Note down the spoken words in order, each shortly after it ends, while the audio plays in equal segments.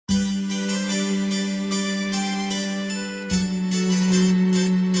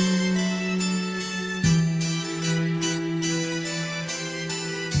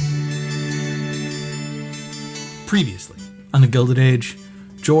Previously, on the Gilded Age,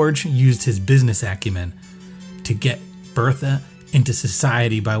 George used his business acumen to get Bertha into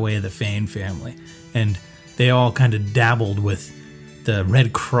society by way of the Fane family, and they all kind of dabbled with the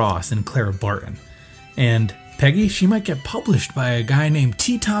Red Cross and Clara Barton. And Peggy, she might get published by a guy named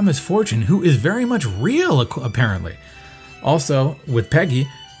T. Thomas Fortune, who is very much real, apparently. Also, with Peggy,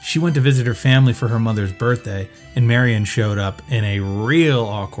 she went to visit her family for her mother's birthday, and Marion showed up in a real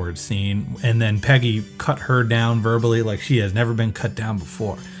awkward scene, and then Peggy cut her down verbally like she has never been cut down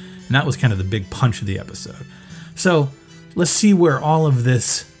before. And that was kind of the big punch of the episode. So, let's see where all of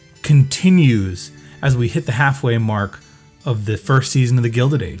this continues as we hit the halfway mark of the first season of the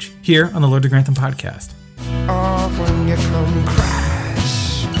Gilded Age, here on the Lord of Grantham podcast. Off when you come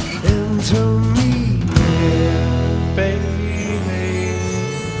crash into me, yeah, baby,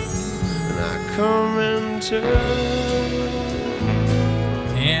 and I come into.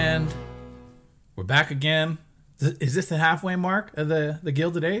 And we're back again. Is this the halfway mark of the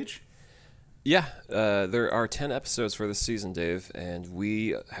Gilded Age? Yeah, there are 10 episodes for this season, Dave, and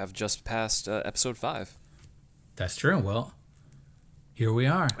we have just passed episode 5. That's true. Well, here we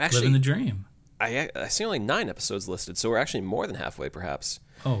are, Actually, living the dream. I see only 9 episodes listed, so we're actually more than halfway, perhaps.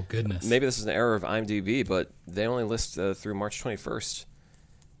 Oh, goodness. Maybe this is an error of IMDb, but they only list through March 21st.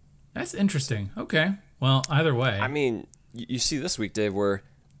 That's interesting. Okay. Well, either way. I mean, you see this week, Dave, where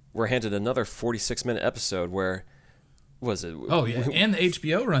we're handed another 46-minute episode where, was it? Oh, yeah. And the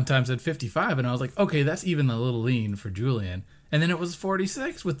HBO runtime's at 55, and I was like, okay, that's even a little lean for Julian. And then it was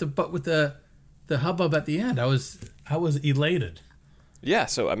 46 with the hubbub at the end. I was elated. Yeah,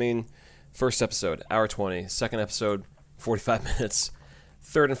 so, I mean, first episode, hour 20. Second episode, 45 minutes.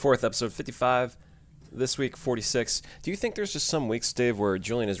 Third and fourth episode, 55. This week, 46. Do you think there's just some weeks, Dave, where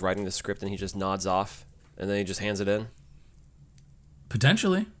Julian is writing the script and he just nods off and then he just hands it in?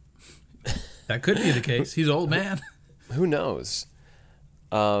 Potentially. That could be the case. He's an old man. Who knows?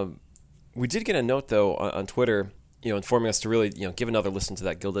 We did get a note, though, on Twitter, informing us to really, give another listen to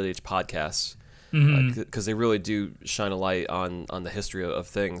that Gilded Age podcast. Because they really do shine a light on the history of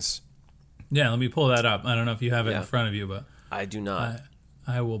things. Yeah, let me pull that up. I don't know if you have it in front of you, but I do not.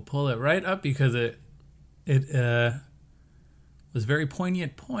 I will pull it right up because it was a very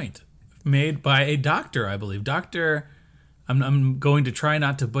poignant point made by a doctor, I believe. Dr. I'm going to try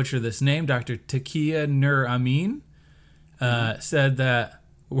not to butcher this name. Dr. Takia Nur Amin said that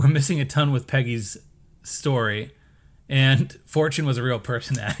we're missing a ton with Peggy's story. And Fortune was a real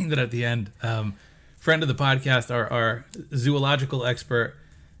person, adding that at the end. Friend of the podcast, our zoological expert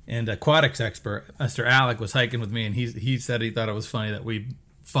and aquatics expert, Mr. Alec, was hiking with me, and he said he thought it was funny that we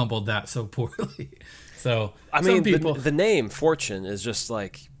fumbled that so poorly. So, I mean, the name Fortune is just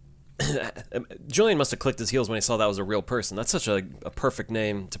like... Julian must have clicked his heels when he saw that was a real person. That's such a perfect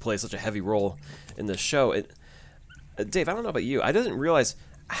name to play such a heavy role in this show. Dave, I don't know about you. I didn't realize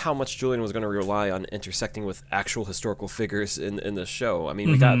how much Julian was going to rely on intersecting with actual historical figures in the show. I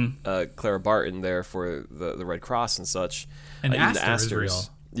mean, we got Clara Barton there for the Red Cross and such. And Astor is real.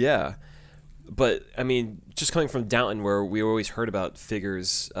 Yeah. But, I mean, just coming from Downton, where we always heard about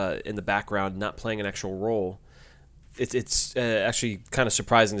figures in the background not playing an actual role, it's actually kind of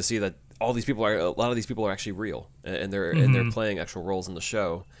surprising to see that a lot of these people are actually real, and they're playing actual roles in the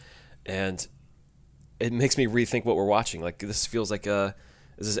show. And it makes me rethink what we're watching. Like, this feels like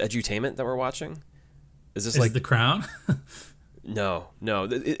is this edutainment that we're watching? Is this like The Crown? No.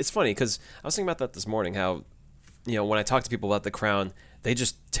 It's funny because I was thinking about that this morning. How, when I talk to people about The Crown, they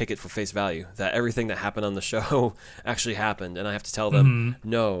just take it for face value that everything that happened on the show actually happened, and I have to tell them,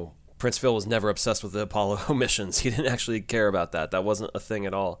 no, Prince Phil was never obsessed with the Apollo missions. He didn't actually care about that. That wasn't a thing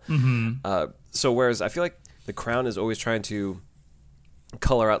at all. So whereas I feel like The Crown is always trying to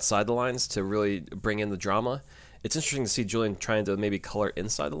color outside the lines to really bring in the drama, it's interesting to see Julian trying to maybe color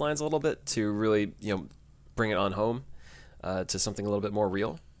inside the lines a little bit to really, bring it on home to something a little bit more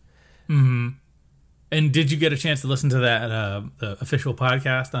real. And did you get a chance to listen to that the official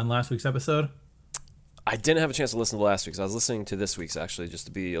podcast on last week's episode? I didn't have a chance to listen to last week's. I was listening to this week's, actually, just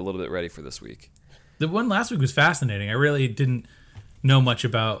to be a little bit ready for this week. The one last week was fascinating. I really didn't know much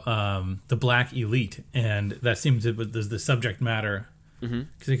about the Black Elite, and that seems to be the subject matter.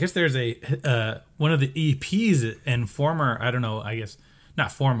 Because I guess there's one of the EPs and former,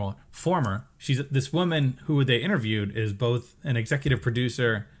 she's this woman who they interviewed is both an executive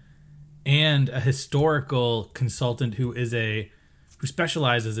producer and a historical consultant who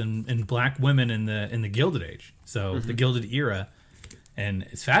specializes in black women in the Gilded Age, so the Gilded era, and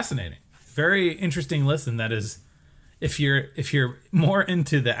it's fascinating. Very interesting listen. That is, if you're more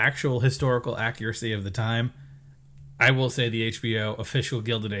into the actual historical accuracy of the time, I will say the HBO official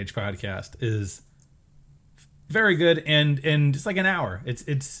Gilded Age podcast is very good, and it's like an hour.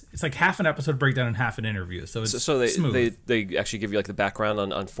 It's like half an episode breakdown and half an interview. So it's So smooth. they actually give you like the background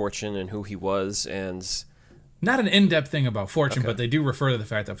on Fortune and who he was, and Not an in-depth thing about Fortune, Okay. but they do refer to the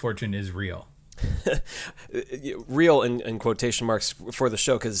fact that Fortune is real. real in quotation marks for the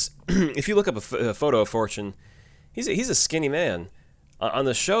show, because if you look up a photo of Fortune, he's a skinny man. On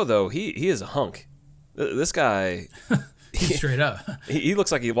the show though, he is a hunk. This guy, Straight up. he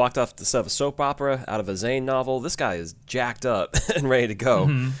looks like he walked off the set of a soap opera, out of a Zane novel. This guy is jacked up and ready to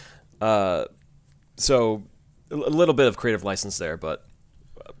go. So a little bit of creative license there, but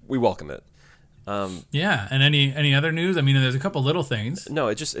we welcome it. Yeah, and any other news? I mean, there's a couple little things. No,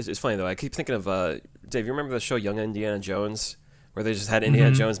 it's funny though. I keep thinking of Dave. You remember the show Young Indiana Jones, where they just had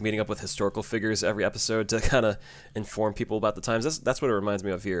Indiana Jones meeting up with historical figures every episode to kind of inform people about the times. That's what it reminds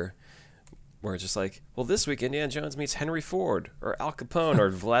me of here, where it's just like, well, this week Indiana Jones meets Henry Ford or Al Capone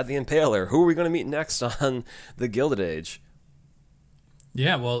or Vlad the Impaler. Who are we going to meet next on the Gilded Age?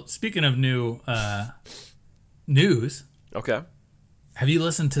 Yeah, well, speaking of new news, Okay. have you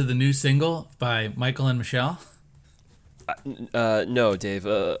listened to the new single by Michael and Michelle? No, Dave.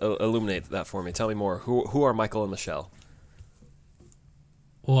 Illuminate that for me. Tell me more. Who are Michael and Michelle?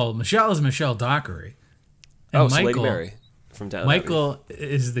 Well, Michelle is Michelle Dockery. Oh, so Lady Mary from Downton Abbey. Michael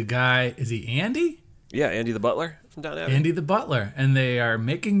is the guy. Is he Andy? Yeah, Andy the butler from Downton Abbey. Andy the butler, and they are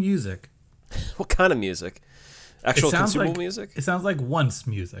making music. What kind of music? Actual It sounds consumable like music? It sounds like Once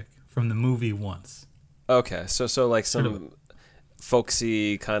music from the movie Once. Okay, so like some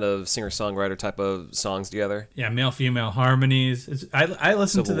folksy kind of singer-songwriter type of songs together. Yeah, male-female harmonies. I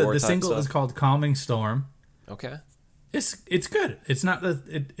listened to Civil War the type single stuff. is called "Calming Storm." Okay, It's good. It's not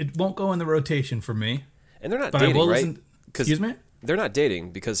it won't go in the rotation for me. and they're not But I dating, will right? listen. Excuse me. They're not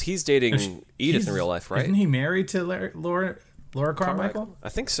dating because he's dating Edith He's- in real life, right? Isn't he married to Laura Carmichael? I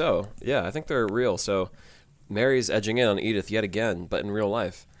think so. Yeah, I think they're real. So Mary's edging in on Edith yet again, but in real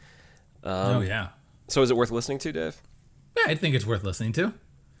life. Oh yeah. So is it worth listening to, Dave? Yeah, I think it's worth listening to.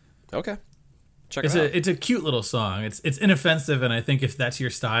 Okay, check It's it out. it's a cute little song. It's inoffensive, and I think if that's your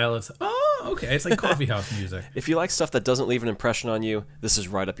style, it's okay. It's like coffee house music. If you like stuff that doesn't leave an impression on you, this is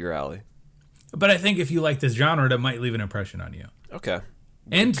right up your alley. But I think if you like this genre, that might leave an impression on you. Okay.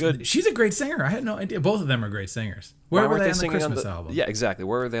 And Good. she's a great singer. I had no idea. Both of them are great singers. Where Why were weren't they on the singing Christmas album? Yeah, exactly.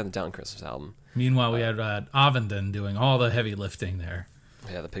 Where were they on the Down Christmas album? Meanwhile, we had Avendon doing all the heavy lifting there.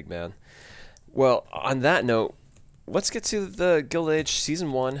 Yeah, the pig man. Well, on that note, let's get to the Gilded Age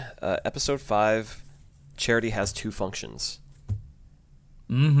Season 1, Episode 5, Charity Has Two Functions.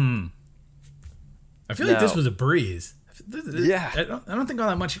 I feel like this Now- was a breeze. Yeah. I don't think all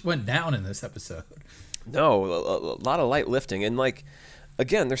that much went down in this episode. No, a lot of light lifting. And, like,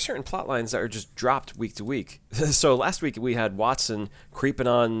 again, there's certain plot lines that are just dropped week to week. So last week we had Watson creeping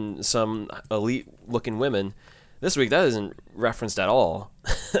on some elite-looking women. This week that isn't referenced at all.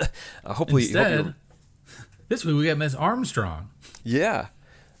 Hopefully, Instead, this week we got Miss Armstrong. yeah.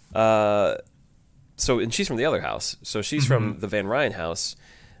 So, and she's from the other house. So she's from the Van Ryan house.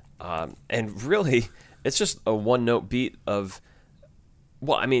 And really, it's just a one-note beat of,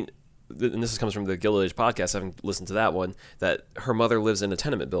 well, I mean, and this comes from the Gilded Age podcast, having listened to that one, that her mother lives in a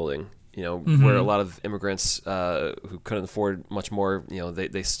tenement building, you know, where a lot of immigrants who couldn't afford much more, you know,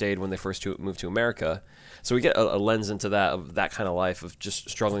 they stayed when they first moved to America. So we get a lens into that, of that kind of life, of just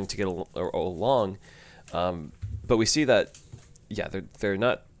struggling to get along. But we see that, yeah, they're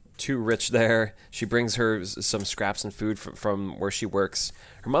not too rich there. She brings her some scraps and food from where she works.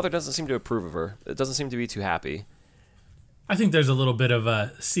 Her mother doesn't seem to approve of her. It doesn't seem to be too happy. I think there's a little bit of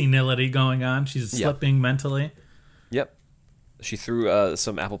a senility going on. She's slipping mentally. Yep. She threw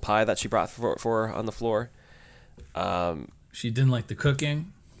some apple pie that she brought for her on the floor. She didn't like the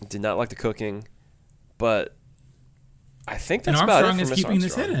cooking. Did not like the cooking. But I think And that's about it Armstrong for is Miss keeping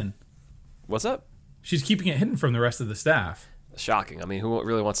this Armstrong. hidden. What's up? She's keeping it hidden from the rest of the staff. Shocking. I mean, who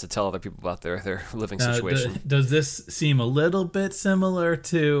really wants to tell other people about their living Now, situation? does this seem a little bit similar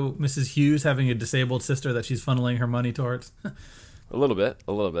to Mrs. Hughes having a disabled sister that she's funneling her money towards? A little bit.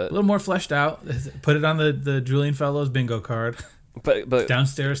 A little more fleshed out. Put it on the Julian Fellows bingo card. But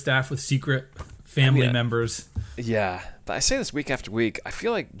Downstairs staff with secret family members. yeah. But I say this week after week. I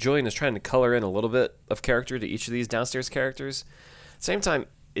feel like Julian is trying to color in a little bit of character to each of these downstairs characters. Same time,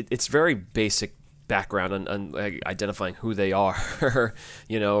 it's very basic background on like, identifying who they are.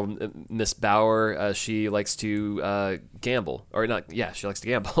 You know, Miss Bauer, she likes to gamble, or not? Yeah, she likes to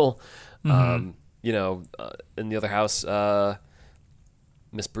gamble. You know, in the other house,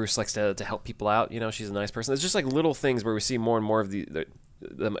 Miss Bruce likes to help people out. You know, she's a nice person. It's just like little things where we see more and more of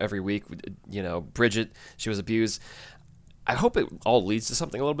them every week. You know, Bridget, she was abused. I hope it all leads to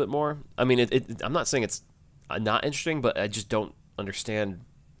something a little bit more. I mean, I'm not saying it's not interesting, but I just don't understand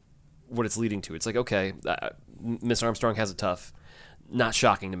what it's leading to. It's like, okay, Miss Armstrong has it tough. Not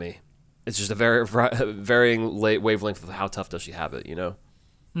shocking to me. It's just a varying wavelength of how tough does she have it, you know?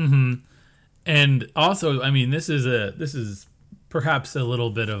 Mm-hmm. And also, I mean, this is perhaps a little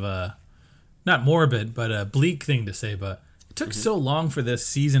bit of a, not morbid, but a bleak thing to say, but it took so long for this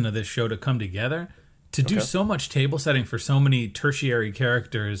season of this show to come together, to do so much table setting for so many tertiary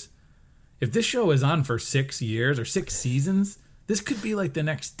characters. If this show is on for 6 years or 6 seasons, this could be like the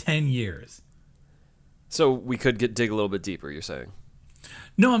next 10 years. So we could dig a little bit deeper, you're saying?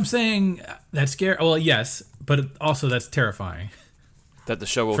 No, I'm saying that's scary. Well, yes, but also that's terrifying. That the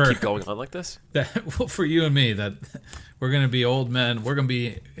show will keep going on like this? Well, for you and me, that we're going to be old men. We're going to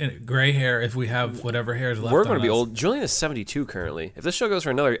be gray hair if we have whatever hair is left. We're going to be old. Julian is 72 currently. If this show goes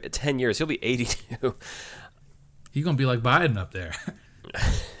for another 10 years, he'll be 82. He's going to be like Biden up there.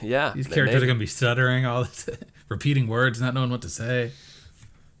 Yeah. These characters are going to be stuttering, all this, repeating words, not knowing what to say.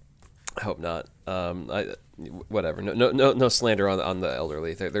 I hope not. Whatever. No slander on the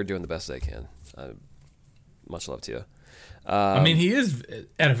elderly. They're doing the best they can. Much love to you. I mean, he is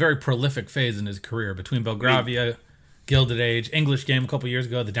at a very prolific phase in his career between Belgravia, Gilded Age, English Game a couple years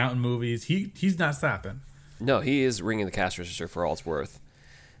ago, the Downton movies. He's not stopping. No, he is ringing the cash register for all it's worth.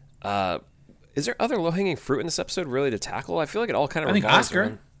 Is there other low-hanging fruit in this episode really to tackle? I feel like it all kind of revolves Oscar.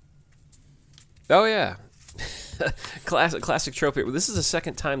 around... Oh, yeah. Classic trope here. This is the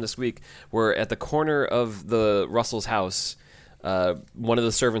second time this week where at the corner of the Russell's house, one of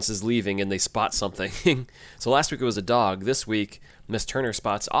the servants is leaving and they spot something. So last week it was a dog. This week, Miss Turner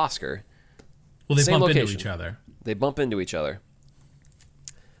spots Oscar. Well, they Same bump location. into each other. They bump into each other.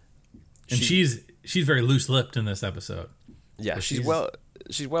 And she's very loose-lipped in this episode. Yeah, she's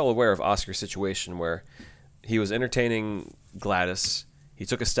well aware of Oscar's situation where he was entertaining Gladys. He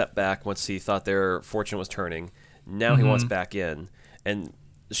took a step back once he thought their fortune was turning. Now he wants back in. And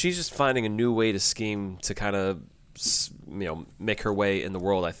she's just finding a new way to scheme to kind of, make her way in the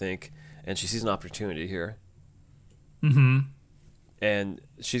world, I think. And she sees an opportunity here. Mm-hmm. And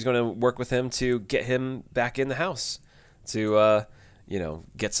she's going to work with him to get him back in the house to,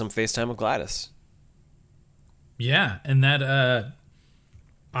 get some FaceTime with Gladys. Yeah, and that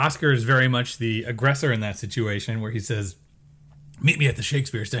Oscar is very much the aggressor in that situation where he says, meet me at the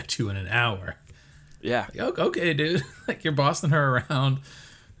Shakespeare statue in an hour. Yeah. Like, okay, dude. Like, you're bossing her around.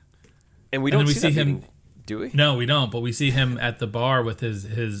 And we don't see him meeting, do we? No, we don't, but we see him at the bar with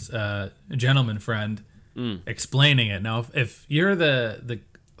his gentleman friend explaining it. Now, if you're the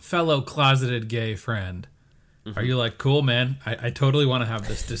fellow closeted gay friend, are you like, cool, man, I totally want to have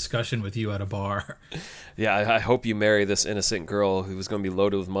this discussion with you at a bar. Yeah, I hope you marry this innocent girl who's going to be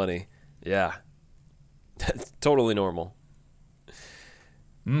loaded with money. Yeah. That's totally normal.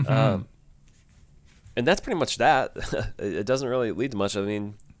 Mm-hmm. And that's pretty much that. It doesn't really lead to much. I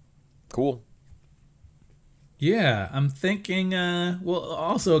mean, cool. Yeah, I'm thinking,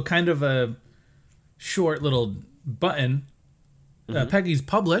 also kind of a short little button. Peggy's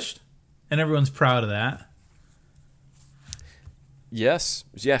published, and everyone's proud of that. Yes.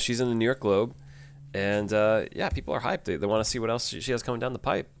 Yeah, she's in the New York Globe. And, people are hyped. They want to see what else she has coming down the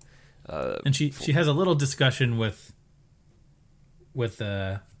pipe. And she has a little discussion with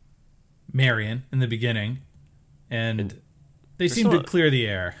Marion in the beginning, and they seem to clear the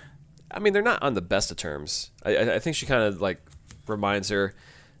air. I mean, they're not on the best of terms. I think she kind of reminds her,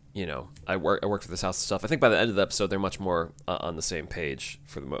 I work for this house and stuff. I think by the end of the episode, they're much more on the same page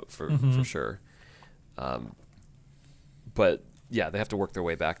for sure. But yeah, they have to work their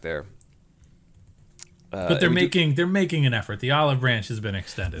way back there. But they're making an effort. The olive branch has been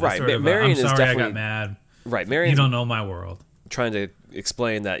extended. Right, Sort of Marion I'm sorry is definitely, I got mad. Right, Marion. You don't know my world. Trying to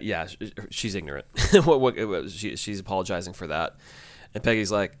explain that, yeah, she's ignorant. She's apologizing for that, and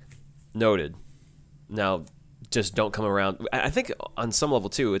Peggy's like, noted. Now, just don't come around. I think on some level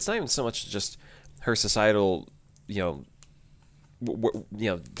too, it's not even so much just her societal, that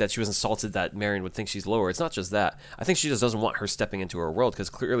she was insulted that Marion would think she's lower. It's not just that. I think she just doesn't want her stepping into her world because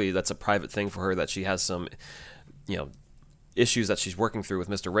clearly that's a private thing for her that she has some, issues that she's working through with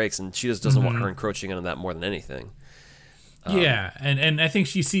Mr. Rakes, and she just doesn't want her encroaching on that more than anything. Yeah, and I think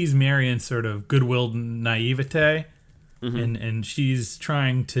she sees Marion's sort of goodwill naivete, and she's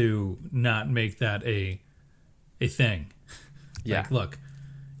trying to not make that a thing. Yeah. Like, look,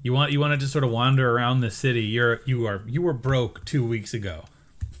 you want to just sort of wander around the city. You were broke 2 weeks ago.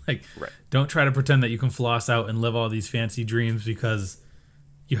 Like, right. Don't try to pretend that you can floss out and live all these fancy dreams because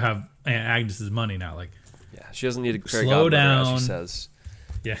you have Aunt Agnes's money now. Like, yeah, she doesn't need to carry slow godmother, down. as she says.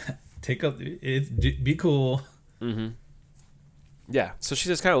 Yeah, be cool. Mm-hmm. Yeah, so she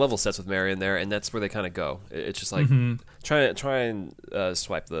just kind of level sets with Marion there, and that's where they kind of go. It's just like try and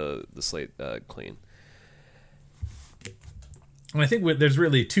swipe the slate clean. And I think there's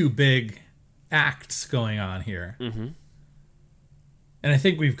really two big acts going on here. Mm-hmm. And I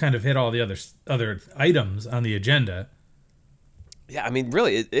think we've kind of hit all the other items on the agenda. Yeah, I mean,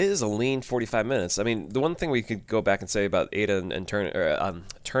 really, it is a lean 45 minutes. I mean, the one thing we could go back and say about Ada and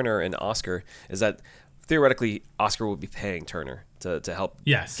Turner and Oscar is that theoretically Oscar would be paying Turner to help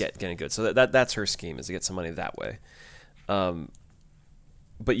getting good. So that's her scheme, is to get some money that way.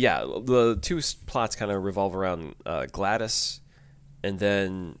 But yeah, the two plots kind of revolve around Gladys and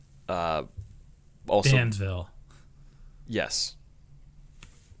then also Dansville. Yes.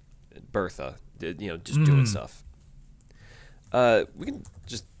 Bertha, just doing stuff. We can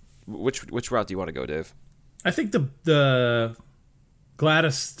just which route do you want to go, Dave? I think the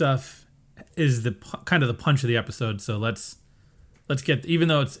Gladys stuff is the kind of the punch of the episode. So let's get, even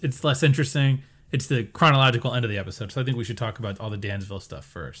though it's less interesting, it's the chronological end of the episode. So I think we should talk about all the Dansville stuff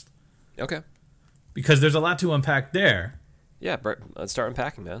first. Okay. Because there's a lot to unpack there. Yeah, let's start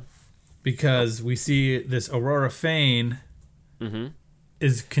unpacking, man. Because we see this Aurora Fane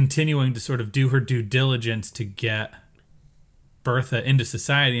is continuing to sort of do her due diligence to get Bertha into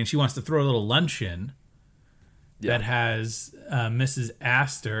society, and she wants to throw a little luncheon that has Mrs.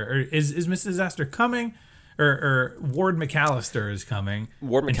 Astor, or is Mrs. Astor coming, or Ward McAllister is coming.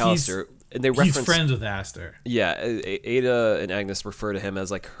 Ward McAllister, and they reference, he's friends with Astor. Yeah, Ada and Agnes refer to him as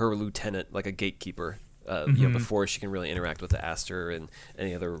like her lieutenant, like a gatekeeper, before she can really interact with the Astor and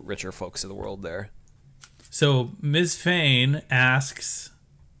any other richer folks in the world there. So Ms. Fane asks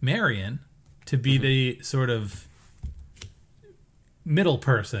Marion to be the sort of middle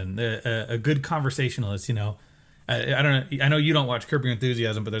person, a good conversationalist. I don't know. I know you don't watch Curb Your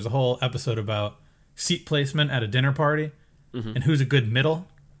Enthusiasm, but there's a whole episode about seat placement at a dinner party and who's a good middle,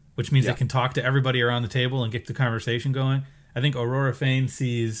 which means they can talk to everybody around the table and get the conversation going. I think Aurora Fane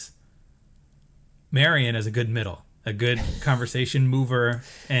sees Marion as a good middle, a good conversation mover,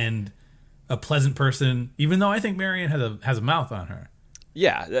 and a pleasant person. Even though I think Marion has a mouth on her.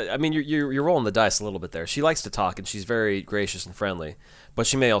 Yeah, I mean, you're rolling the dice a little bit there. She likes to talk, and she's very gracious and friendly, but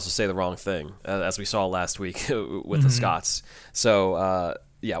she may also say the wrong thing, as we saw last week with the Scots. So,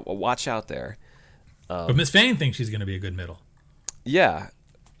 watch out there. But Miss Fane thinks she's going to be a good middle. Yeah,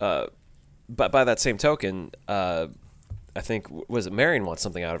 but by that same token, I think, Marion wants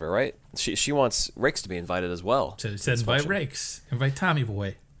something out of her, right? She wants Rakes to be invited as well. So it said invite Rakes, invite Tommy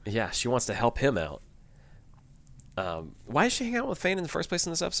Boy. Yeah, she wants to help him out. Why is she hanging out with Fane in the first place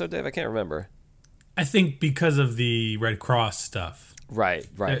in this episode, Dave? I can't remember. I think because of the Red Cross stuff. Right.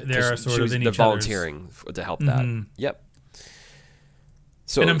 They're sort of in each volunteering to help that. Yep.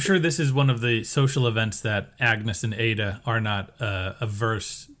 So, and I'm sure this is one of the social events that Agnes and Ada are not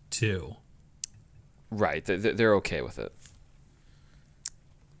averse to. Right. They're okay with it.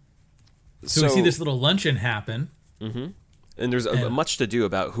 So we see this little luncheon happen. Mm-hmm. And there's much to do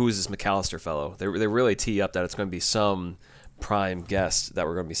about who is this McAllister fellow. They really tee up that it's going to be some prime guest that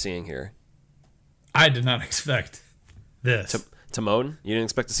we're going to be seeing here. I did not expect this. Timon? You didn't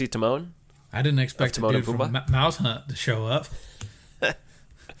expect to see Timon? I didn't expect the dude from Mouse Hunt to show up.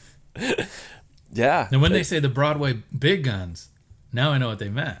 Yeah. And when they say the Broadway big guns, now I know what they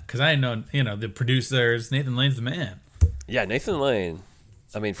meant. Because I know, the producers, Nathan Lane's the man. Yeah, Nathan Lane.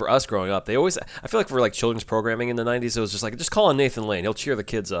 I mean, for us growing up, I feel like for like children's programming in the 90s, it was just like, just call on Nathan Lane. He'll cheer the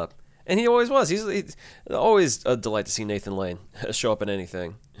kids up. And he always was. He's always a delight to see Nathan Lane show up in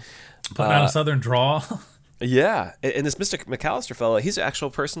anything. Put on a southern drawl. Yeah. And this Mr. McAllister fellow, he's an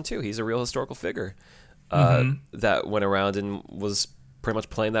actual person too. He's a real historical figure that went around and was pretty much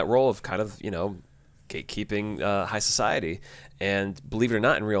playing that role of kind of, gatekeeping high society. And believe it or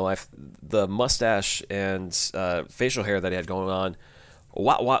not, in real life, the mustache and facial hair that he had going on, a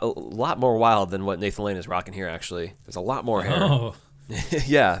lot more wild than what Nathan Lane is rocking here, actually. There's a lot more hair. Oh.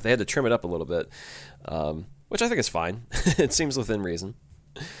 Yeah, they had to trim it up a little bit, which I think is fine. It seems within reason.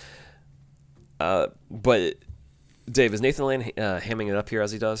 But, Dave, is Nathan Lane hamming it up here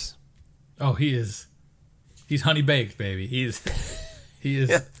as he does? Oh, he is. He's honey baked, baby. He is.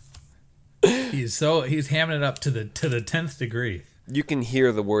 Yeah. He's hamming it up to the 10th degree. You can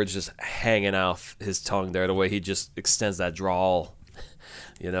hear the words just hanging off his tongue there, the way he just extends that drawl.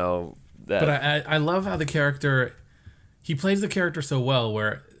 But I love how the character, he plays the character so well,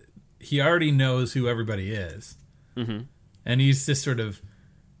 where he already knows who everybody is, and he's just sort of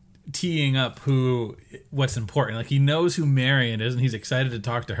teeing up what's important. Like, he knows who Marion is, and he's excited to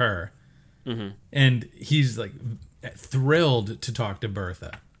talk to her, and he's like thrilled to talk to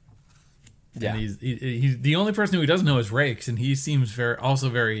Bertha. Yeah. And he's the only person who doesn't know is Rakes, and he seems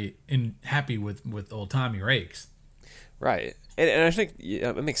very happy with old Tommy Rakes. Right. And I think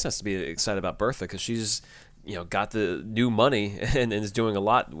it makes sense to be excited about Bertha because she's, got the new money and is doing a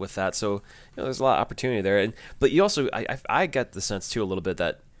lot with that. So, there's a lot of opportunity there. But you also, I get the sense too a little bit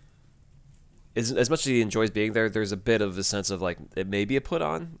that as much as he enjoys being there, there's a bit of a sense of like it may be a put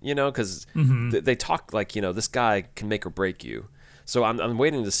on, because they talk like, this guy can make or break you. So I'm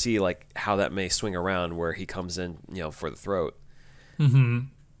waiting to see like how that may swing around where he comes in, for the throat.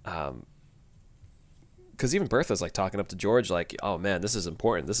 Because even Bertha's like talking up to George like, oh man, this is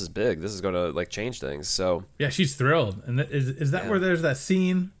important, this is big, this is going to like change things. So yeah, she's thrilled. And is that where there's that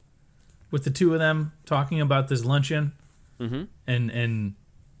scene with the two of them talking about this luncheon? And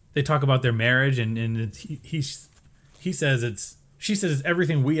they talk about their marriage, and she says it's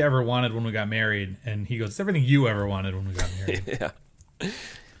everything we ever wanted when we got married, and he goes, it's everything you ever wanted when we got married. Yeah.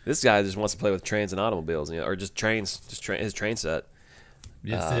 This guy just wants to play with trains and automobiles, or just trains, his train set.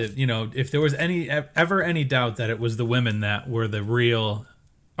 If there was ever any doubt that it was the women that were the real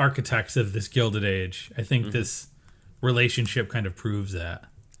architects of this Gilded Age, I think this relationship kind of proves that.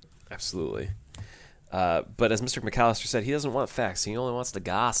 Absolutely. But as Mr. McAllister said, he doesn't want facts. He only wants the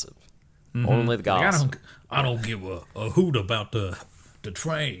gossip. Only the gossip. I don't give a hoot about the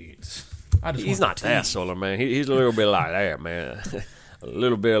trains. He's not that sort of man. He's a little bit like that, man. A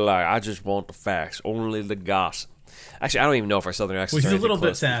little bit like, I just want the facts. Only the gossip. Actually, I don't even know if our southern accents He's are a little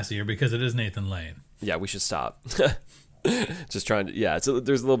bit close. sassier because it is Nathan Lane. Yeah, we should stop. Just trying to... Yeah,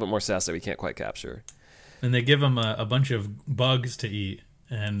 there's a little bit more sass that we can't quite capture. And they give him a bunch of bugs to eat.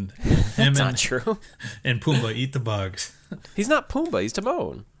 And That's not true. And Pumbaa eat the bugs. He's not Pumbaa. He's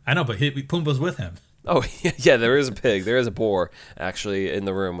Timon. I know, but Pumbaa's with him. Oh, yeah, there is a pig. There is a boar, actually, in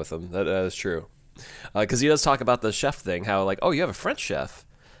the room with him. That is true. Because he does talk about the chef thing, how, like, oh, you have a French chef.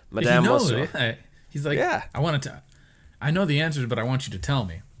 Madame Musso. Yeah. He's like, yeah. I know the answers, but I want you to tell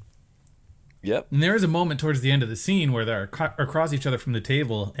me. Yep. And there is a moment towards the end of the scene where they're across each other from the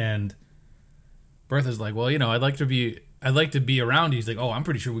table, and Bertha's like, well, I'd like to be around you. He's like, oh, I'm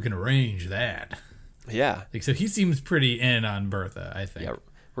pretty sure we can arrange that. Yeah. Like, so he seems pretty in on Bertha, I think. Yeah,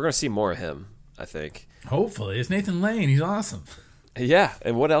 we're going to see more of him, I think. Hopefully. It's Nathan Lane. He's awesome. Yeah,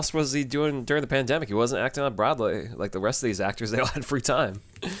 and what else was he doing during the pandemic? He wasn't acting on Broadway like the rest of these actors. They all had free time.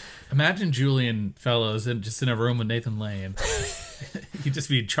 Imagine Julian Fellows just in a room with Nathan Lane. He'd just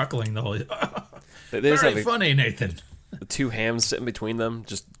be chuckling the whole... Very funny, Nathan. The two hams sitting between them,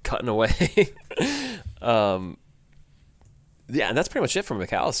 just cutting away. Yeah, and that's pretty much it from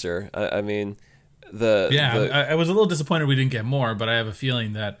McAllister. I mean, I was a little disappointed we didn't get more, but I have a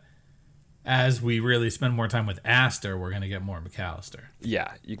feeling that as we really spend more time with Astor, we're going to get more McAllister.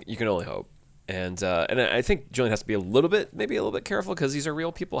 Yeah, you can only hope. And I think Julian has to be maybe a little bit careful because these are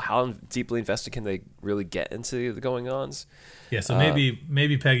real people. How deeply invested can they really get into the going-ons? Yeah, so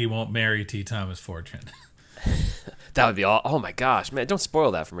maybe Peggy won't marry T. Thomas Fortune. That would be all. Oh my gosh, man! Don't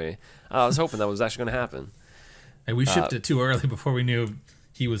spoil that for me. I was hoping that was actually going to happen. And we shipped it too early before we knew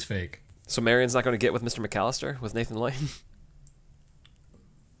he was fake. So Marion's not going to get with Mr. McAllister with Nathan Lane.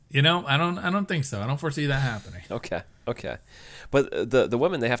 I don't think so. I don't foresee that happening. Okay. But the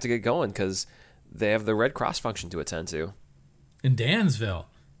women, they have to get going because they have the Red Cross function to attend to. In Dansville,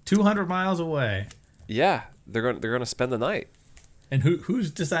 200 miles away. Yeah, they're going to spend the night. And who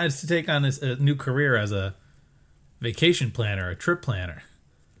decides to take on this new career as a vacation planner, a trip planner?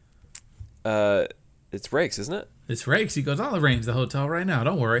 It's Rakes, isn't it? It's Rakes. He goes, I'll arrange the hotel right now.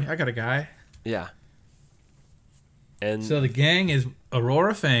 Don't worry, I got a guy. Yeah. And so the gang is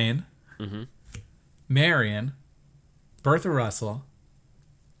Aurora Fane, Marion, Bertha Russell,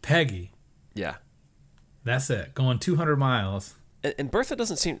 Peggy. Yeah. That's it. Going 200 miles. And Bertha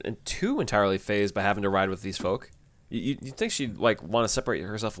doesn't seem too entirely phased by having to ride with these folk. You think she'd like want to separate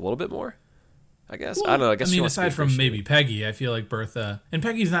herself a little bit more? I guess. Well, I don't know. I guess. Aside from maybe Peggy, I feel like Bertha and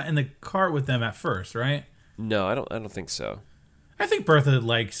Peggy's not in the cart with them at first, right? No, I don't think so. I think Bertha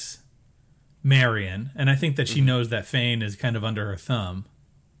likes Marion, and I think that she knows that Fane is kind of under her thumb.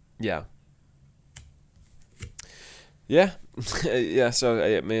 Yeah. Yeah. Yeah. So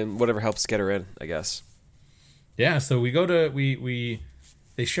I mean, whatever helps get her in, I guess. Yeah. So we go to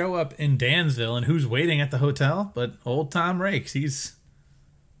they show up in Dansville, and who's waiting at the hotel? But old Tom Rakes. He's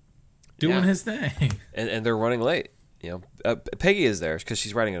doing his thing. And they're running late. Peggy is there because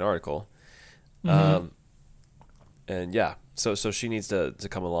she's writing an article. And yeah, so she needs to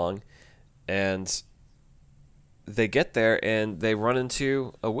come along, and they get there and they run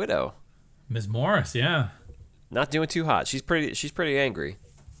into a widow, Ms. Morris. Yeah, not doing too hot. She's pretty angry.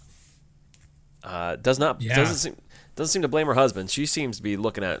 Doesn't doesn't seem to blame her husband. She seems to be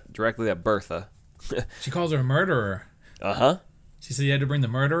looking directly at Bertha. She calls her a murderer. Uh-huh. She said you had to bring the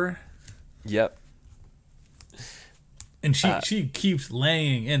murderer. Yep. And she keeps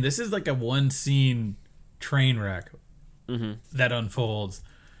laying in. This is like a one scene train wreck that unfolds,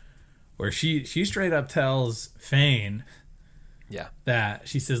 where she straight up tells Fane that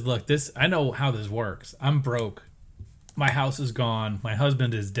she says, "Look, I know how this works. I'm broke. My house is gone. My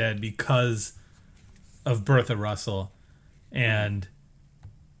husband is dead because of Bertha Russell, and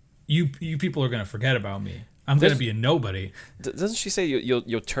you people are gonna forget about me. I'm gonna be a nobody." Doesn't she say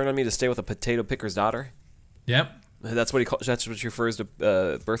you'll turn on me to stay with a potato picker's daughter? Yep. That's what That's what she refers to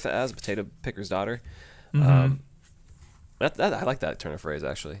Bertha as, potato picker's daughter. Mm-hmm. I like that turn of phrase,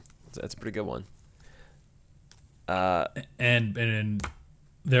 actually. That's a pretty good one. And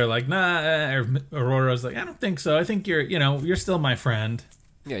they're like, nah. Aurora's like, I don't think so. I think you're still my friend.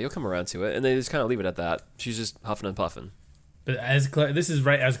 Yeah, you'll come around to it, and they just kind of leave it at that. She's just huffing and puffing. But as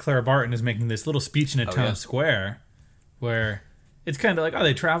Clara Barton is making this little speech in Times Square, where it's kind of like,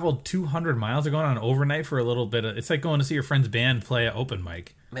 they traveled 200 miles. They're going on overnight for a little bit. It's like going to see your friend's band play at open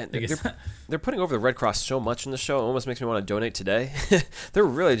mic. Man, they're putting over the Red Cross so much in the show, it almost makes me want to donate today. They're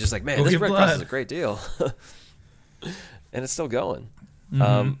really just like, man, this Red Cross is a great deal. And it's still going.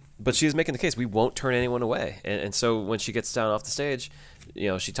 But she's making the case, we won't turn anyone away. And so when she gets down off the stage,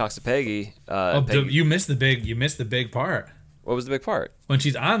 she talks to Peggy. Peggy. You missed the big part. What was the big part? When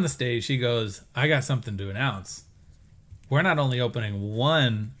she's on the stage, she goes, I got something to announce. We're not only opening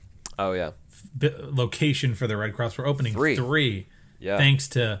one location for the Red Cross, we're opening three. Yeah. Thanks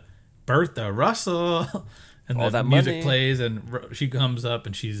to Bertha Russell. And all the music money plays, and she comes up,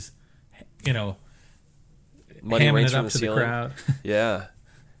 and she's, money hamming it up to ceiling. The crowd. Yeah.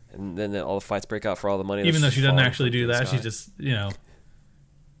 And then all the fights break out for all the money. Even though she doesn't actually do that, she's just,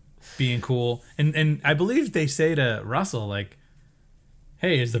 being cool. And I believe they say to Russell, like,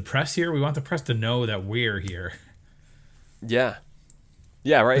 hey, is the press here? We want the press to know that we're here. Yeah.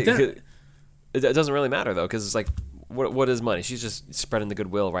 Yeah, right. It doesn't really matter, though, because it's like, what is money? She's just spreading the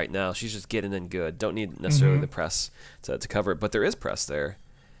goodwill right now. She's just getting in good. Don't need necessarily the press to cover it, but there is press there.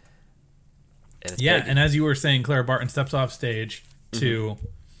 And and as you were saying, Clara Barton steps off stage to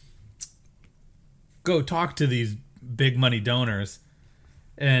go talk to these big money donors,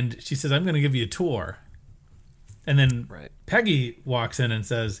 and she says, I'm going to give you a tour. And then Peggy walks in and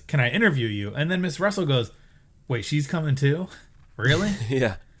says, can I interview you? And then Miss Russell goes, wait, she's coming too? Really?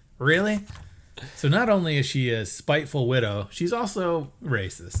 Yeah. Really? So not only is she a spiteful widow, she's also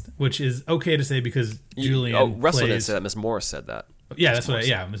racist, which is okay to say because Julian Russell didn't say that. Miss Morris said that. Yeah, that's what.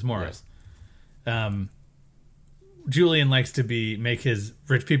 Miss Morris. Yeah. Julian likes to make his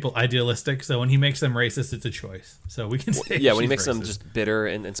rich people idealistic, so when he makes them racist, it's a choice. So we can say when he makes them just bitter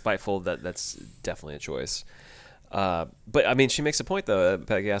and spiteful, that's definitely a choice. But I mean, she makes a point though.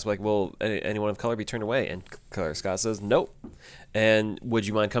 Peggy asks, like, "Will anyone of color be turned away?" And Claire Scott says, "Nope." And would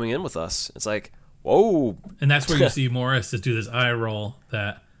you mind coming in with us? It's like, whoa. And that's where you see Morris just do this eye roll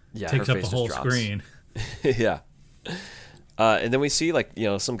that takes up the whole screen. Yeah. And then we see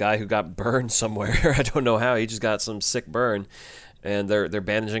some guy who got burned somewhere. I don't know how. He just got some sick burn, and they're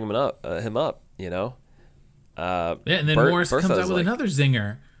bandaging him up. And then Morris comes out with another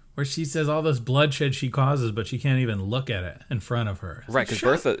zinger where she says all this bloodshed she causes, but she can't even look at it in front of her. Right, because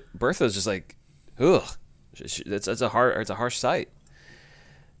Bertha's just like, ugh. It's a harsh sight.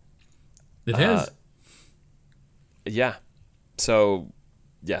 It is. Yeah. So,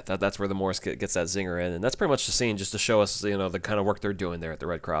 that's where the Morris gets that zinger in, and that's pretty much the scene, just to show us, the kind of work they're doing there at the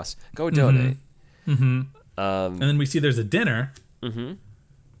Red Cross. Go donate. And then we see there's a dinner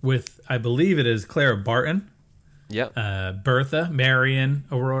with, I believe it is Clara Barton. Yep. Bertha, Marion,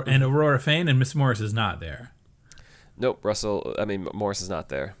 Aurora, and Aurora Fane, and Miss Morris is not there. Nope. Morris is not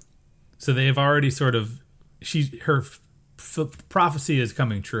there. So they have already sort of. Her prophecy is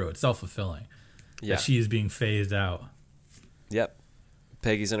coming true. It's self-fulfilling. Yeah. That she is being phased out. Yep.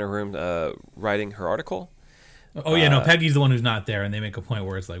 Peggy's in her room writing her article. Oh, yeah, no, Peggy's the one who's not there, and they make a point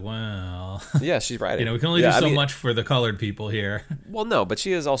where it's like, well... Yeah, she's writing. We can only do so much for the colored people here. Well, no, but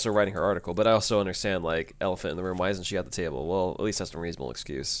she is also writing her article, but I also understand, elephant in the room, why isn't she at the table? Well, at least that's a reasonable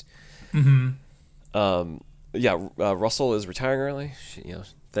excuse. Russell is retiring early. She,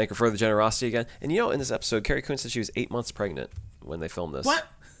 thank her for the generosity again. And in this episode, Carrie Coon said she was 8 months pregnant when they filmed this. What?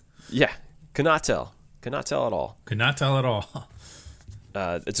 Yeah. Could not tell at all. Could not tell at all.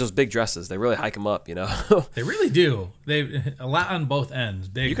 It's those big dresses. They really hike them up, They really do. They a lot on both ends.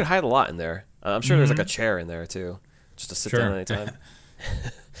 Big. You could hide a lot in there. I'm sure there's a chair in there too, just to sit down anytime.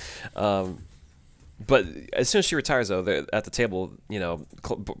 But as soon as she retires, though, at the table,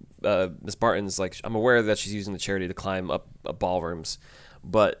 Miss Barton's like, I'm aware that she's using the charity to climb up ballrooms,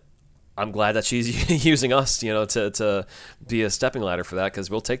 but I'm glad that she's using us, to be a stepping ladder for that, because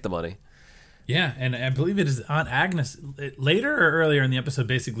we'll take the money. Yeah, and I believe it is Aunt Agnes later or earlier in the episode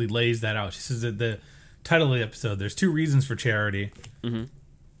basically lays that out. She says that the title of the episode, there's two reasons for charity. Mm-hmm.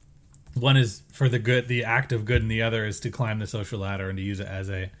 One is for the act of good, and the other is to climb the social ladder and to use it as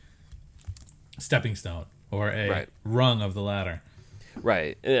a stepping stone or a rung of the ladder.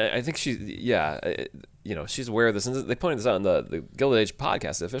 Right. And I think she's aware of this, and they pointed this out in the Gilded Age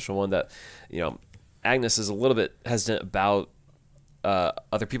podcast, the official one, that Agnes is a little bit hesitant about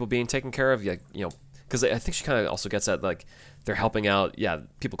other people being taken care of, because I think she kind of also gets at, like, they're helping out,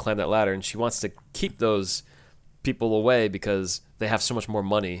 people climb that ladder, and she wants to keep those people away because they have so much more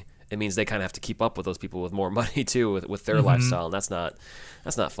money. It means they kind of have to keep up with those people with more money too, with their lifestyle, and that's not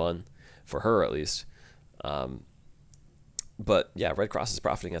fun for her, at least. But yeah, Red Cross is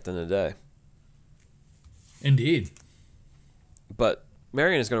profiting at the end of the day. Indeed. But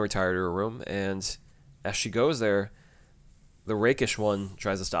Marion is going to retire to her room, and as she goes there, the rakish one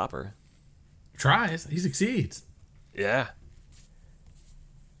tries to stop her. Tries. He succeeds. Yeah.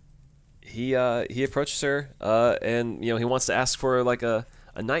 He approaches her, and he wants to ask for like a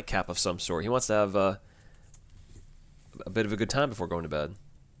nightcap of some sort. He wants to have a bit of a good time before going to bed.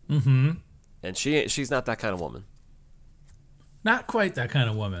 Mm-hmm. And she's not that kind of woman. Not quite that kind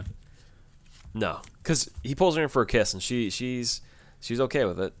of woman. No, because he pulls her in for a kiss, and she's okay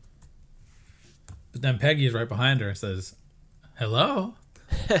with it. But then Peggy is right behind her and says, "Hello."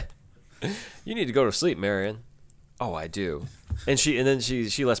 You need to go to sleep, Marion. Oh, I do. And then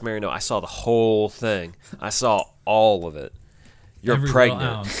she lets Marion know, I saw the whole thing. I saw all of it. You're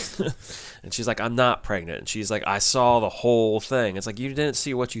pregnant. And she's like, I'm not pregnant. And she's like, I saw the whole thing. It's like, you didn't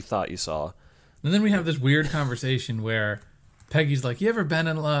see what you thought you saw. And then we have this weird conversation where Peggy's like, you ever been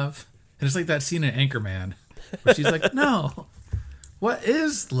in love? And it's like that scene in Anchorman where she's like, no. What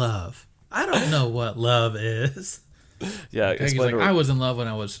is love? I don't know what love is. Yeah, Peggy's like, I was in love when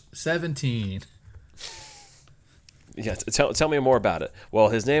I was 17. Yeah, tell me more about it. Well,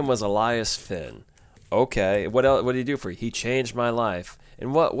 his name was Elias Finn. Okay, what else? What did he do for you? He changed my life.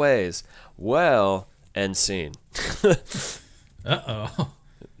 In what ways? Well, end scene. Uh-oh.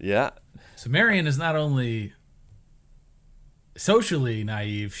 Yeah. So Marion is not only socially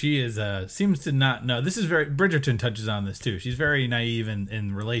naive, she is seems to not know. This is Bridgerton touches on this too. She's very naive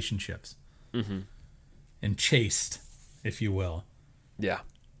in relationships. Mm-hmm. And chaste, if you will. Yeah.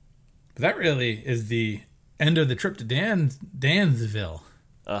 But that really is the end of the trip to Dansville.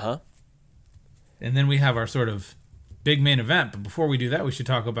 Uh-huh. And then we have our sort of big main event. But before we do that, we should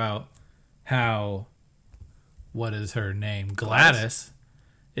talk about how, what is her name? Gladys.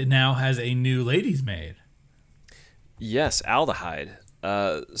 It now has a new lady's maid. Yes, Aldehyde.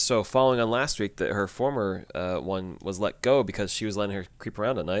 So following on last week, that her former one was let go because she was letting her creep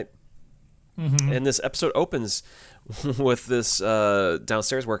around at night. Mm-hmm. And this episode opens with this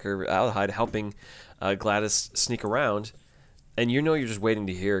downstairs worker, Aldehyde, helping Gladys sneak around. And you're just waiting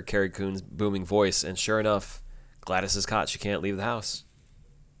to hear Carrie Coon's booming voice. And sure enough, Gladys is caught. She can't leave the house.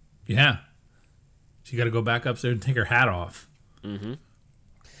 Yeah. She got to go back upstairs and take her hat off. Mm-hmm.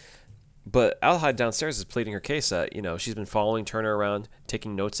 But Aldehyde downstairs is pleading her case that, she's been following Turner around,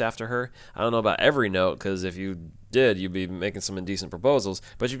 taking notes after her. I don't know about every note, because if you did, you'd be making some indecent proposals.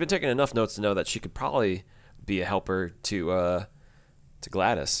 But you've been taking enough notes to know that she could probably be a helper to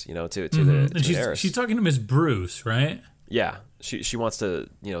Gladys, to the heiress. She's talking to Miss Bruce, right? Yeah, she wants to,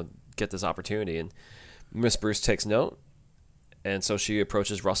 get this opportunity. And Miss Bruce takes note, and so she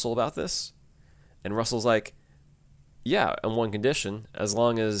approaches Russell about this. And Russell's like, yeah, on one condition, as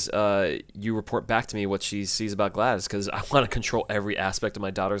long as you report back to me what she sees about Gladys, because I want to control every aspect of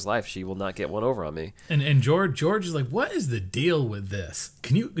my daughter's life. She will not get one over on me. And George is like, what is the deal with this?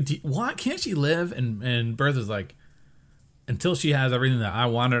 Why can't she live? And Bertha's like, until she has everything that I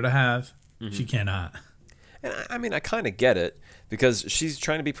want her to have, she cannot. And I mean, I kind of get it, because she's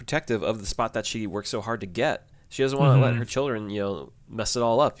trying to be protective of the spot that she worked so hard to get. She doesn't want to let her children, mess it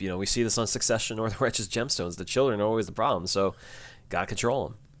all up. We see this on Succession or The Righteous Gemstones. The children are always the problem, so gotta control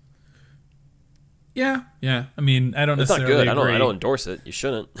them. Yeah. I mean, I don't necessarily agree. It's not good. Agree. I don't endorse it. You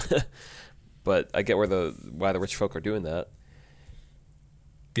shouldn't. But I get why the rich folk are doing that.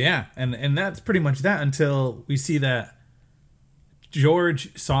 Yeah, and that's pretty much that until we see that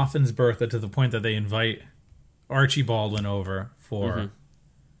George softens Bertha to the point that they invite Archie Baldwin over for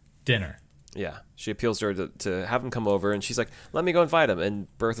dinner. Yeah, she appeals to her to have him come over, and she's like, let me go invite him. And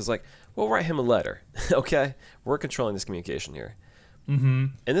Bertha's like, we'll write him a letter, okay? We're controlling this communication here. Mm-hmm.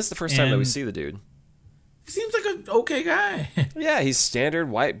 And this is the first time that we see the dude. seems like an okay guy. Yeah, he's standard,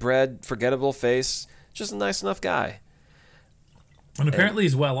 white bread, forgettable face, just a nice enough guy. And apparently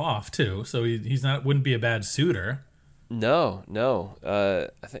he's well off too, so he's not wouldn't be a bad suitor. No.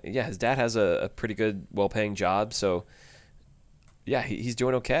 I think his dad has a pretty good, well-paying job, so yeah, he's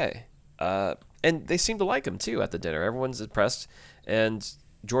doing okay. And they seem to like him too at the dinner. Everyone's impressed, and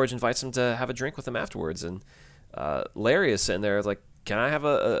George invites him to have a drink with him afterwards. And Larry is sitting there like, "Can I have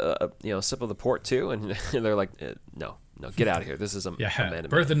a sip of the port too?" And they're like, "No, get out of here. This is a man to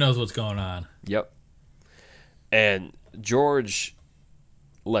Bertha knows what's going on." Yep. And George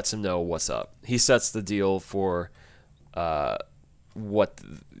lets him know what's up. He sets the deal for what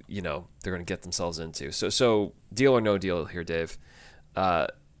they're going to get themselves into. So deal or no deal here, Dave.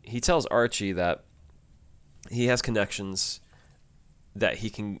 He tells Archie that he has connections, that he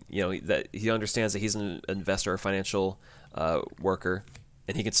can, that he understands that he's an investor or financial worker,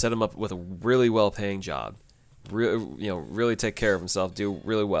 and he can set him up with a really well-paying job, really take care of himself, do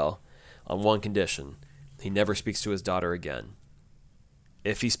really well, on one condition: he never speaks to his daughter again.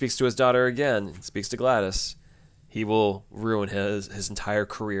 If he speaks to his daughter again, speaks to Gladys, he will ruin his entire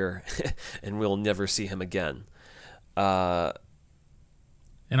career, and we'll never see him again.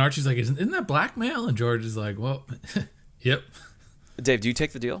 And Archie's like, isn't that blackmail? And George is like, well, yep. Dave, do you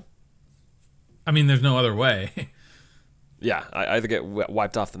take the deal? I mean, there's no other way. Yeah, I either get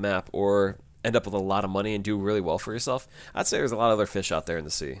wiped off the map or end up with a lot of money and do really well for yourself. I'd say there's a lot of other fish out there in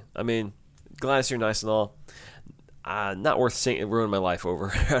the sea. I mean, Gladys, you're nice and all. Not worth seeing it ruin my life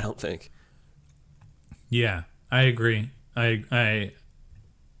over, I don't think. Yeah, I agree. I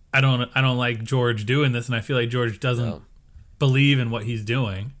don't like George doing this, and I feel like George doesn't believe in what he's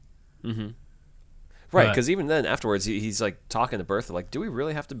doing. Mm-hmm. Right, because even then, afterwards, he's like talking to Bertha, like, do we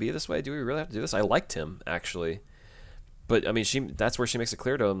really have to be this way? Do we really have to do this? I liked him, actually. But, I mean, that's where she makes it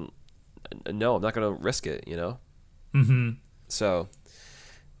clear to him, no, I'm not going to risk it, Mm-hmm. So,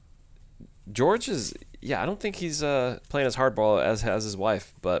 George is, I don't think he's playing as hardball as his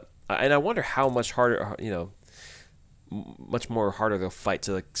wife, and I wonder how much harder, much more harder they'll fight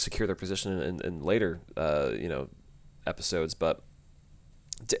to secure their position in later, episodes, but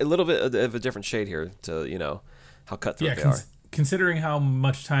a little bit of a different shade here to how cutthroat they are. Considering how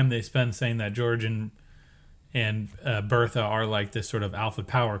much time they spend saying that George and Bertha are like this sort of alpha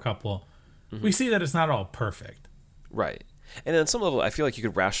power couple, we see that it's not all perfect. Right. And on some level, I feel like you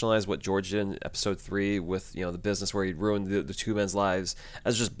could rationalize what George did in episode 3 with the business where he ruined the two men's lives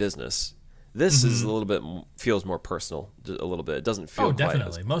as just business. This is a little bit feels more personal, a little bit. It doesn't feel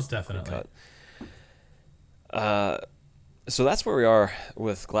definitely, most definitely. Cut. So that's where we are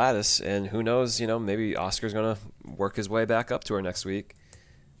with Gladys, and who knows, maybe Oscar's going to work his way back up to her next week.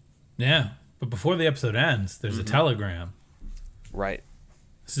 Yeah, but before the episode ends, there's a telegram. Right.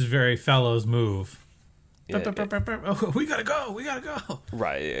 This is very Fellows move. Yeah, we gotta go.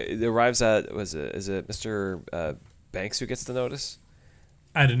 Right. It arrives at, is it Mr. Banks who gets the notice?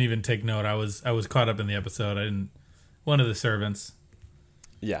 I didn't even take note. I was caught up in the episode. One of the servants.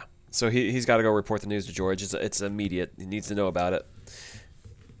 Yeah. So he's got to go report the news to George. It's immediate. He needs to know about it.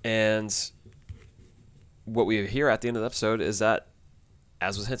 And what we hear at the end of the episode is that,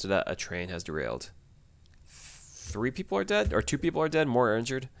 as was hinted at, a train has derailed. 3 people are dead, or 2 people are dead, more are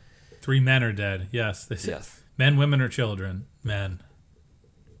injured. 3 men are dead. Yes. They say men, women, or children. Men.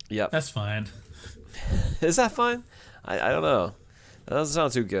 Yep. That's fine. Is that fine? I don't know. That doesn't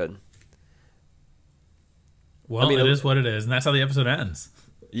sound too good. Well, it is what it is, and that's how the episode ends.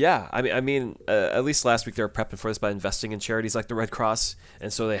 Yeah, I mean, at least last week they were prepping for this by investing in charities like the Red Cross,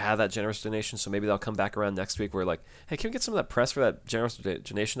 and so they had that generous donation. So maybe they'll come back around next week. Where like, hey, can we get some of that press for that generous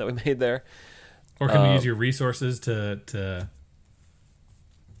donation that we made there? Or can we use your resources to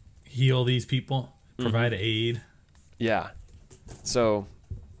heal these people, provide aid? Yeah. So,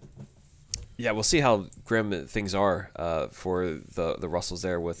 yeah, we'll see how grim things are for the Russells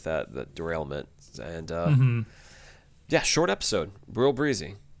there with the derailment. And, yeah, short episode. Real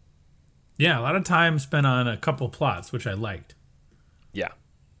breezy. Yeah, a lot of time spent on a couple plots, which I liked. Yeah.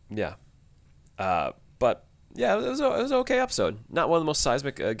 Yeah. But, yeah, it was an okay episode. Not one of the most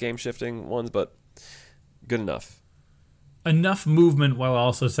seismic game-shifting ones, but good enough. Enough movement while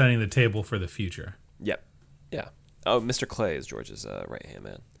also setting the table for the future. Yep. Yeah. Oh, Mr. Clay is George's right-hand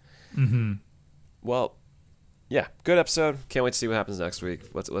man. Mm-hmm. Well, yeah, good episode. Can't wait to see what happens next week.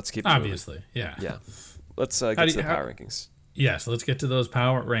 Let's keep it obviously moving. Yeah. Yeah. Let's get to the power rankings. Yes, let's get to those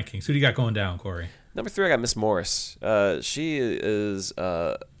power rankings. Who do you got going down, Corey? Number 3, I got Miss Morris. She is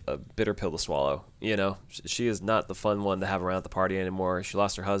a bitter pill to swallow. She is not the fun one to have around at the party anymore. She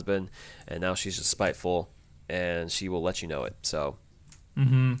lost her husband, and now she's just spiteful, and she will let you know it. So,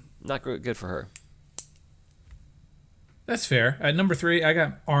 not good for her. That's fair. At number 3, I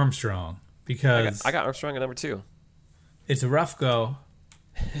got Armstrong because I got Armstrong at number 2. it's a rough go.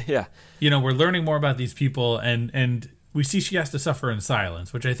 Yeah. We're learning more about these people, and we see she has to suffer in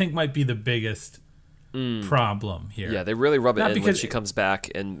silence, which I think might be the biggest problem here. Yeah, they really rub it Not in when because- she comes back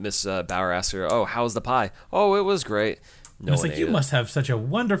and Miss Bauer asks her, "Oh, how's the pie?" "Oh, it was great." No It's one like, ate you it. must have such a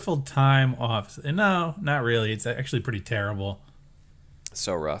wonderful time off. And no, not really. It's actually pretty terrible.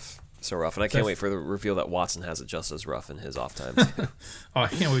 So rough. So rough. And I can't That's- wait for the reveal that Watson has it just as rough in his off time. Oh, I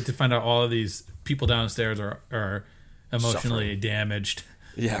can't wait to find out all of these people downstairs are emotionally damaged,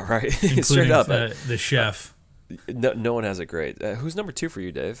 Yeah, right. including Straight up. the chef. No one has it great. Who's number 2 for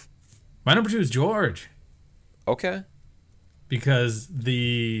you, Dave? My number 2 is George, Okay. because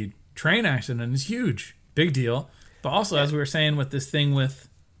the train accident is huge. Big deal. But also, as we were saying with this thing with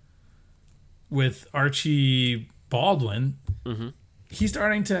Archie Baldwin, he's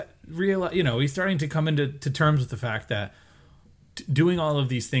starting to realize, he's starting to come into terms with the fact that doing all of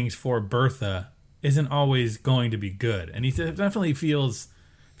these things for Bertha isn't always going to be good. And he definitely feel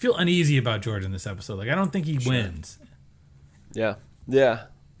uneasy about George in this episode. Like, I don't think he wins. Yeah. Yeah.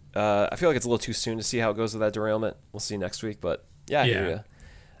 I feel like it's a little too soon to see how it goes with that derailment. We'll see next week. But yeah, I hear ya.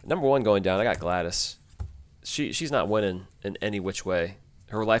 Number 1 going down, I got Gladys. She's not winning in any which way.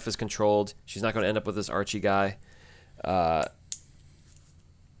 Her life is controlled. She's not going to end up with this Archie guy.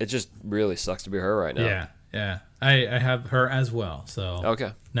 It just really sucks to be her right now. Yeah. I have her as well. So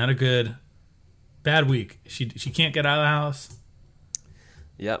Okay. not a bad week. She can't get out of the house.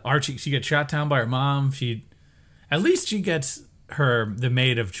 Yep. Archie, she gets shot down by her mom. At least she gets the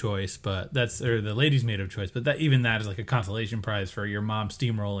maid of choice, or the lady's maid of choice. But that is like a consolation prize for your mom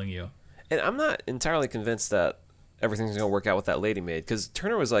steamrolling you. And I'm not entirely convinced that everything's going to work out with that lady maid, because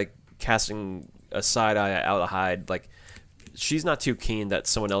Turner was like casting a side eye out of hide. Like, she's not too keen that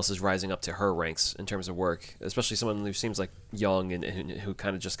someone else is rising up to her ranks in terms of work, especially someone who seems like young and who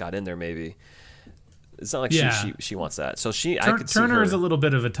kind of just got in there. Maybe it's not like she wants that. So I could see Turner her, is a little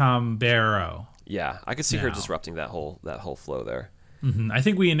bit of a Tom Barrow. yeah, I could see her now. disrupting that whole flow there. I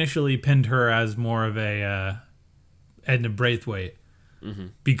think we initially pinned her as more of a Edna Braithwaite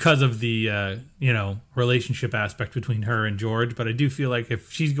because of the relationship aspect between her and George. But I do feel like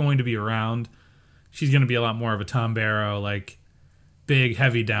if she's going to be around, she's going to be a lot more of a Tom Barrow, like big,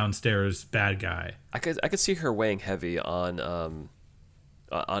 heavy downstairs bad guy. I could see her weighing heavy on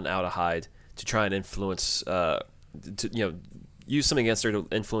Out of Hide to try and influence use something against her to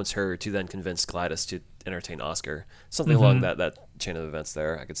influence her to then convince Gladys to entertain Oscar. Something along that chain of events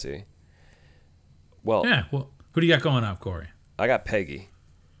there, I could see. Well, Yeah. Well, who do you got going up, Corey? I got Peggy.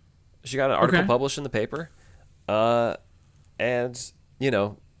 She got an article Okay. published in the paper. And,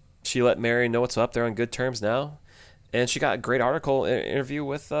 she let Mary know what's up. They're on good terms now. And she got a great article interview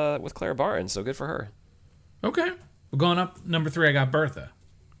with Clara Barton, so good for her. Okay. We're going up number 3. I got Bertha.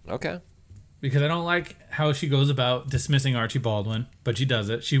 Okay. Because I don't like how she goes about dismissing Archie Baldwin, but she does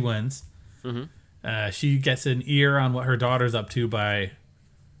it. She wins. She gets an ear on what her daughter's up to by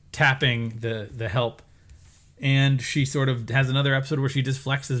tapping the help. And she sort of has another episode where she just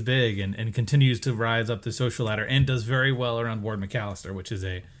flexes big and continues to rise up the social ladder and does very well around Ward McAllister, which is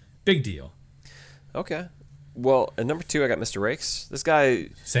a big deal. Okay. Well, at number 2, I got Mr. Rakes. This guy,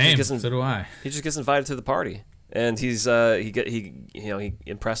 Same. He So do I. He just gets invited to the party, and he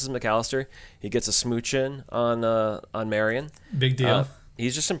impresses McAllister. He gets a smooch in on Marion. Big deal.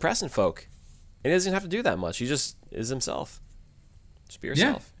 He's just impressing folk, and he doesn't have to do that much. He just is himself. Just be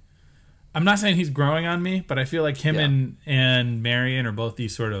yourself. I'm not saying he's growing on me, but I feel like him and Marion are both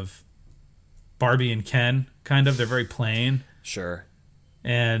these sort of Barbie and Ken, kind of. They're very plain. Sure.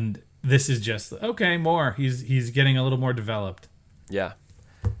 And this is just, okay, more. He's getting a little more developed. Yeah.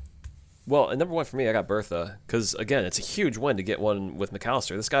 Well, at number 1 for me, I got Bertha, because again, it's a huge win to get one with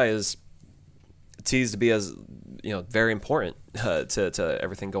McAllister. This guy is teased to be as very important to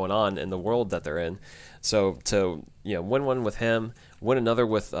everything going on in the world that they're in. So to win one with him, win another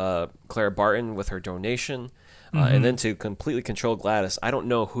with Clara Barton with her donation, and then to completely control Gladys. I don't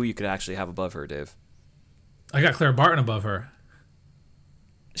know who you could actually have above her, Dave. I got Clara Barton above her.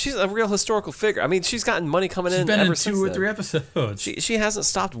 She's a real historical figure. I mean, she's gotten money coming She's in been ever in since 2 or then. 3 episodes. She hasn't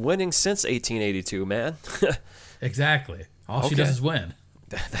stopped winning since 1882, man. Exactly. All she Okay. does is win.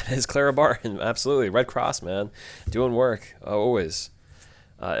 That is Clara Barton, absolutely. Red Cross, man, doing work always.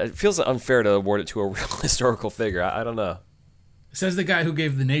 It feels unfair to award it to a real historical figure. I don't know. Says the guy who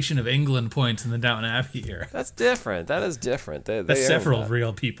gave the nation of England points in the Downton Abbey era. That's different. That is different. They That's earned several that.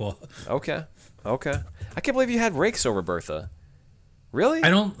 real people. Okay. I can't believe you had Rakes over Bertha. Really? I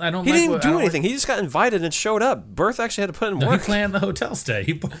don't. He like didn't even what- I do don't anything. Like, He just got invited and showed up. Bertha actually had to put in no, he work. planned the hotel stay.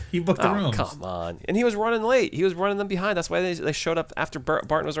 He booked the Oh, rooms. come on. And he was running late. He was running them behind. That's why they showed up after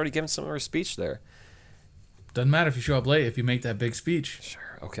Barton was already giving some of her speech there. Doesn't matter if you show up late if you make that big speech.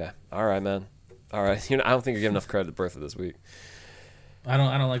 Sure. Okay. All right, man. All right. I don't think you're giving enough credit to Bertha this week. I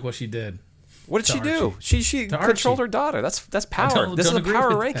don't like what she did. What did To she do? Archie. She To controlled Archie. her daughter. That's power. don't- This is don't a agree power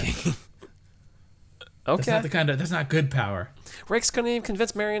with that. ranking. That's not Okay. the kind of. That's not good power. Rakes couldn't even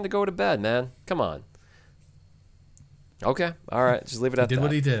convince Marion to go to bed, man. Come on. Okay. All right. Just leave it He at did that.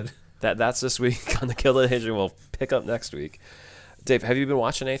 what he did. That's this week on the Gilded Age, and we'll pick up next week. Dave, have you been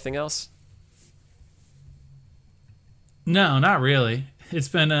watching anything else? No, not really. It's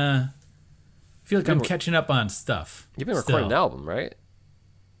been. I feel like I'm catching up on stuff. You've been still. recording an album, right?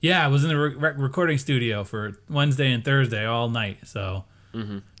 Yeah, I was in the recording studio for Wednesday and Thursday all night. So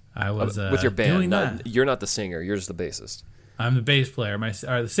I was With your band. doing that. You're not the singer. You're just the bassist. I'm the bass player.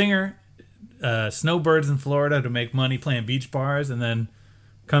 The singer, snowbirds in Florida to make money playing beach bars, and then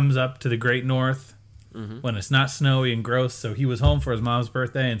comes up to the Great North when it's not snowy and gross. So he was home for his mom's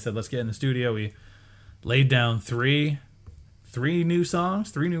birthday and said, "Let's get in the studio." We laid down three new songs,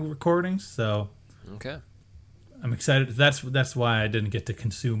 3 new recordings. So Okay. I'm excited. That's why I didn't get to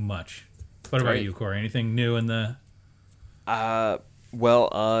consume much. What about Right. you, Corey? Anything new in the? Well,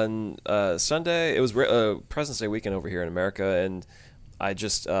 on Sunday, it was President's Day weekend over here in America, and I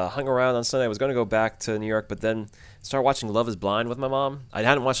just hung around on Sunday. I was going to go back to New York, but then started watching Love is Blind with my mom. I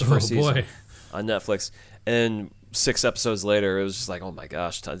hadn't watched the first season boy. on Netflix, and 6 episodes later, it was just like, oh my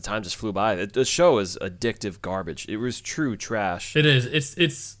gosh, the time just flew by. The show is addictive garbage. It was true trash. It is.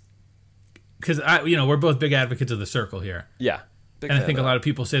 It's because we're both big advocates of The Circle here. Yeah. Big And I fan think of a that. lot of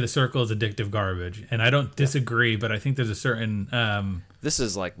people say The Circle is addictive garbage, and I don't disagree. But I think there's a certain This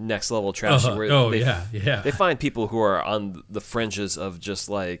is like next level trash. where yeah. They find people who are on the fringes of just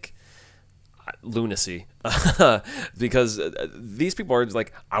like lunacy because these people are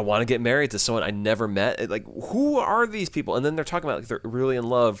like, I want to get married to someone I never met. Like, who are these people? And then they're talking about like they're really in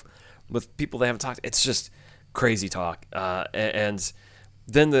love with people they haven't talked to. It's just crazy talk. And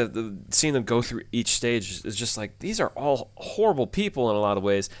then the seeing them go through each stage is just like, these are all horrible people in a lot of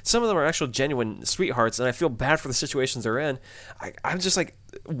ways. Some of them are actual genuine sweethearts, and I feel bad for the situations they're in. I'm just like,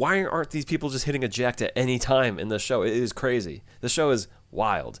 why aren't these people just hitting eject at any time in the show? It is crazy. The show is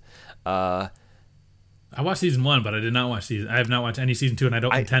wild. I watched season 1, but I did not watch season. I have not watched any season 2, and I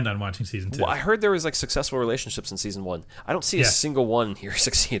don't intend on watching season 2. Well, I heard there was like successful relationships in season 1. I don't see a Yes. single one here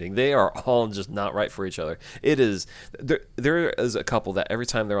succeeding. They are all just not right for each other. It is there is a couple that every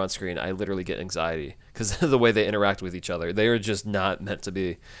time they're on screen, I literally get anxiety because of the way they interact with each other. They are just not meant to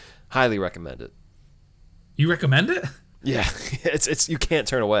be. Highly recommended. You recommend it? Yeah, it's you can't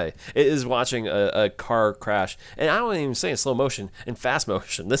turn away. It is watching a car crash, and I don't even say in slow motion, in fast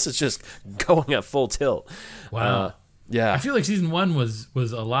motion. This is just going at full tilt. Wow. Yeah, I feel like season 1 was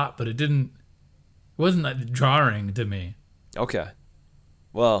a lot, but it wasn't that jarring to me. okay.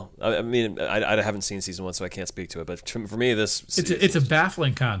 Well, I mean, I haven't seen season 1, so I can't speak to it. But for me, It's a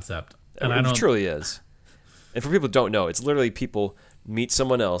baffling concept, and I it don't. truly is. And for people who don't know, it's literally people meet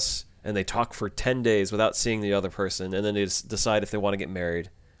someone else and they talk for 10 days without seeing the other person, and then they just decide if they want to get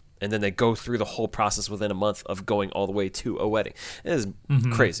married, and then they go through the whole process within a month of going all the way to a wedding. It is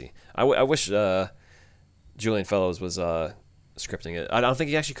crazy. I wish Julian Fellows was scripting it. I don't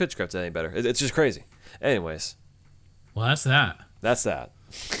think he actually could script it any better. It's just crazy. Anyways, Well, that's that. that's that.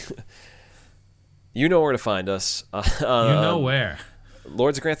 You know where to find us. You know where.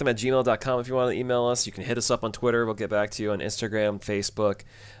 lordsofgrantham@gmail.com if you want to email us. You can hit us up on Twitter. We'll get back to you on Instagram, Facebook.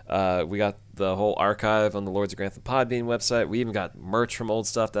 We got the whole archive on the Lords of Grantham Podbean website. We even got merch from old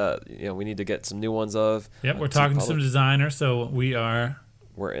stuff that we need to get some new ones of. Yep, we're talking to some designers, so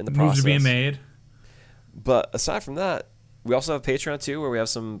we're in the moves process. are being made. But aside from that, we also have Patreon too, where we have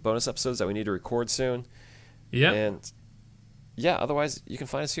some bonus episodes that we need to record soon. Yep, And yeah, otherwise you can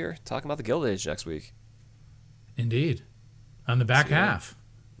find us here talking about the Gilded Age next week. indeed. On the back See you then. half.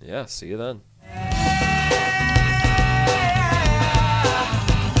 Yeah, see you then.